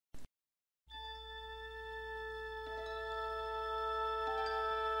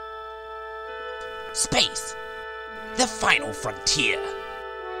Space, the final frontier.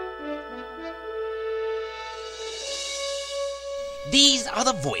 These are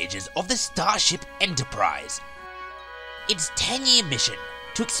the voyages of the Starship Enterprise. Its 10-year mission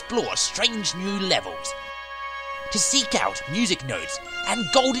to explore strange new levels, to seek out music notes and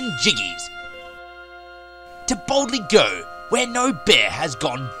golden jiggies, to boldly go where no bear has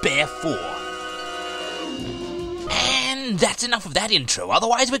gone before. And that's enough of that intro,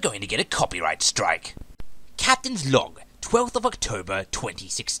 otherwise we're going to get a copyright strike. Captain's Log, 12th of October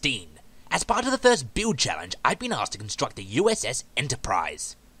 2016. As part of the first build challenge, I'd been asked to construct the USS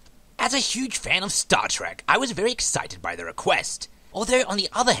Enterprise. As a huge fan of Star Trek, I was very excited by the request. Although, on the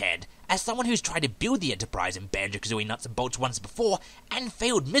other hand, as someone who's tried to build the Enterprise in Banjo-Kazooie Nuts and Bolts once before, and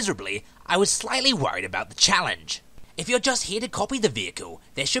failed miserably, I was slightly worried about the challenge. If you're just here to copy the vehicle,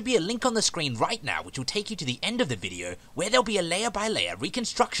 there should be a link on the screen right now which will take you to the end of the video, where there'll be a layer-by-layer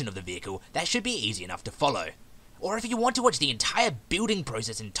reconstruction of the vehicle that should be easy enough to follow. Or if you want to watch the entire building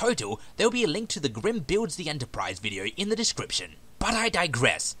process in total, there'll be a link to the Grim Builds the Enterprise video in the description. But I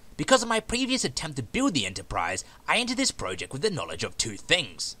digress. Because of my previous attempt to build the Enterprise, I entered this project with the knowledge of two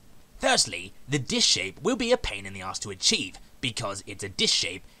things. Firstly, the dish shape will be a pain in the ass to achieve, because it's a dish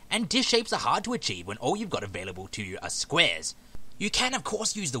shape, and dish shapes are hard to achieve when all you've got available to you are squares. You can of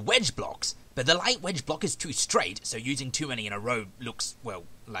course use the wedge blocks, but the light wedge block is too straight, so using too many in a row looks, well,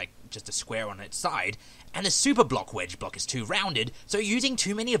 like just a square on its side, and the super block wedge block is too rounded, so using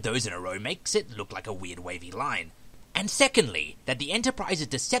too many of those in a row makes it look like a weird wavy line. And secondly, that the Enterprise is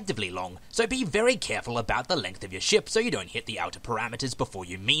deceptively long, so be very careful about the length of your ship so you don't hit the outer parameters before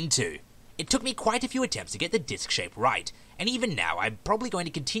you mean to. It took me quite a few attempts to get the disc shape right, and even now I'm probably going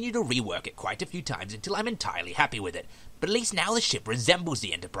to continue to rework it quite a few times until I'm entirely happy with it, but at least now the ship resembles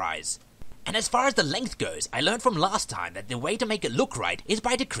the Enterprise. And as far as the length goes, I learned from last time that the way to make it look right is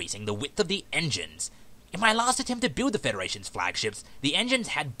by decreasing the width of the engines. In my last attempt to build the Federation's flagships, the engines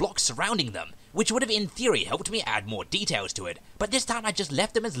had blocks surrounding them, which would have in theory helped me add more details to it, but this time I just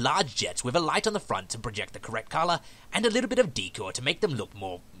left them as large jets with a light on the front to project the correct colour, and a little bit of decor to make them look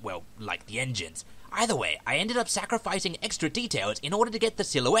more, well, like the engines. Either way, I ended up sacrificing extra details in order to get the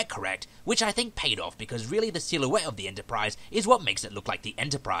silhouette correct, which I think paid off because really the silhouette of the Enterprise is what makes it look like the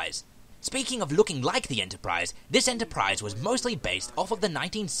Enterprise. Speaking of looking like the Enterprise, this Enterprise was mostly based off of the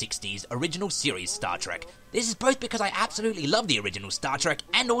 1960s original series Star Trek. This is both because I absolutely love the original Star Trek,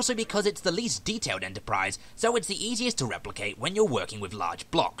 and also because it's the least detailed Enterprise, so it's the easiest to replicate when you're working with large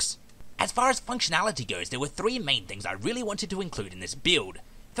blocks. As far as functionality goes, there were three main things I really wanted to include in this build.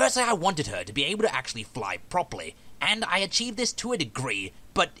 Firstly, I wanted her to be able to actually fly properly, and I achieved this to a degree,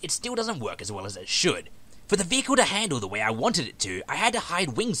 but it still doesn't work as well as it should. For the vehicle to handle the way I wanted it to, I had to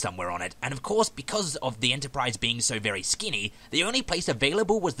hide wings somewhere on it, and of course, because of the Enterprise being so very skinny, the only place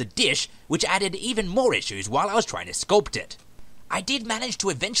available was the dish, which added even more issues while I was trying to sculpt it. I did manage to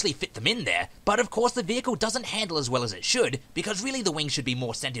eventually fit them in there, but of course the vehicle doesn't handle as well as it should, because really the wings should be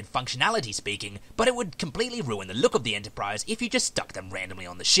more centered functionality speaking, but it would completely ruin the look of the Enterprise if you just stuck them randomly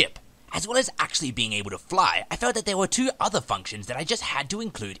on the ship. As well as actually being able to fly, I felt that there were two other functions that I just had to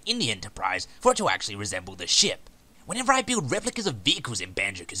include in the Enterprise for it to actually resemble the ship. Whenever I build replicas of vehicles in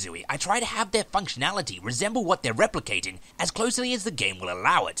Banjo-Kazooie, I try to have their functionality resemble what they're replicating as closely as the game will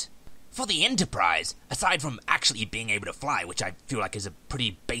allow it. For the Enterprise, aside from actually being able to fly, which I feel like is a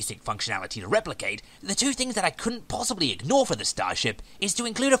pretty basic functionality to replicate, the two things that I couldn't possibly ignore for the Starship is to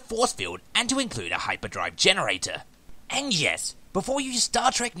include a force field and to include a hyperdrive generator. And yes, before you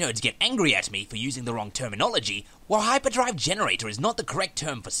Star Trek nerds get angry at me for using the wrong terminology, while hyperdrive generator is not the correct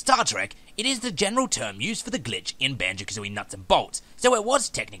term for Star Trek, it is the general term used for the glitch in Banjo-Kazooie Nuts and Bolts, so it was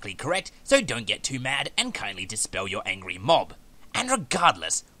technically correct, so don't get too mad and kindly dispel your angry mob. And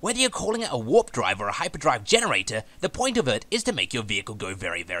regardless, whether you're calling it a warp drive or a hyperdrive generator, the point of it is to make your vehicle go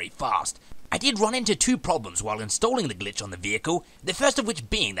very, very fast. I did run into two problems while installing the glitch on the vehicle, the first of which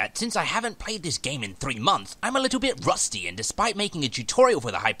being that since I haven't played this game in 3 months, I'm a little bit rusty, and despite making a tutorial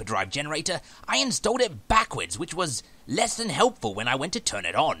for the hyperdrive generator, I installed it backwards, which was less than helpful when I went to turn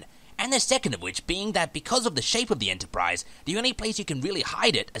it on. And the second of which being that because of the shape of the Enterprise, the only place you can really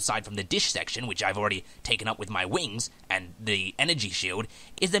hide it, aside from the dish section, which I've already taken up with my wings, and the energy shield,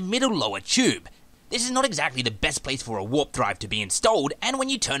 is the middle lower tube. This is not exactly the best place for a warp drive to be installed, and when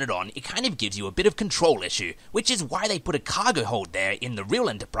you turn it on, it kind of gives you a bit of control issue, which is why they put a cargo hold there in the real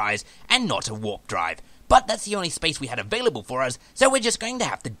Enterprise, and not a warp drive. But that's the only space we had available for us, so we're just going to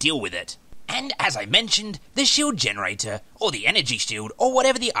have to deal with it. And as I mentioned, the shield generator, or the energy shield, or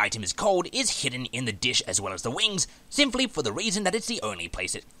whatever the item is called, is hidden in the dish as well as the wings, simply for the reason that it's the only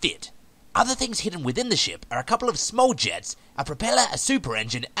place it fit. Other things hidden within the ship are a couple of small jets, a propeller, a super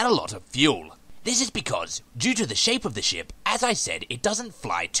engine, and a lot of fuel. This is because, due to the shape of the ship, as I said, it doesn't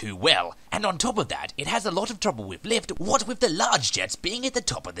fly too well, and on top of that, it has a lot of trouble with lift, what with the large jets being at the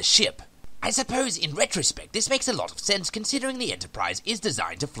top of the ship. I suppose, in retrospect, this makes a lot of sense considering the Enterprise is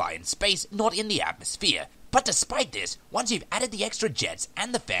designed to fly in space, not in the atmosphere. But despite this, once you've added the extra jets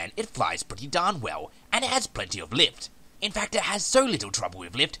and the fan, it flies pretty darn well, and it has plenty of lift. In fact, it has so little trouble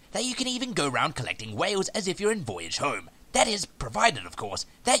with lift that you can even go around collecting whales as if you're in Voyage Home. That is, provided, of course,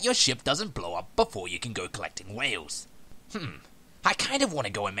 that your ship doesn't blow up before you can go collecting whales. I kind of want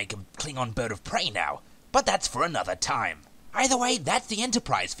to go and make a Klingon bird of prey now, but that's for another time. Either way, that's the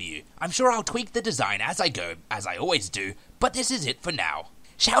Enterprise for you. I'm sure I'll tweak the design as I go, as I always do, but this is it for now.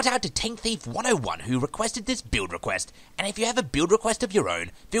 Shout out to Tank Thief 101 who requested this build request, and if you have a build request of your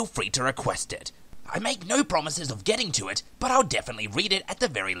own, feel free to request it. I make no promises of getting to it, but I'll definitely read it at the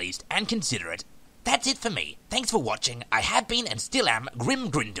very least and consider it. That's it for me. Thanks for watching. I have been and still am Grim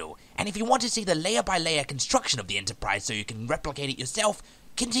Grindle, and if you want to see the layer by layer construction of the Enterprise so you can replicate it yourself,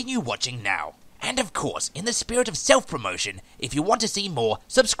 continue watching now. And of course, in the spirit of self-promotion, if you want to see more,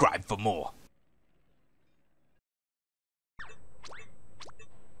 subscribe for more.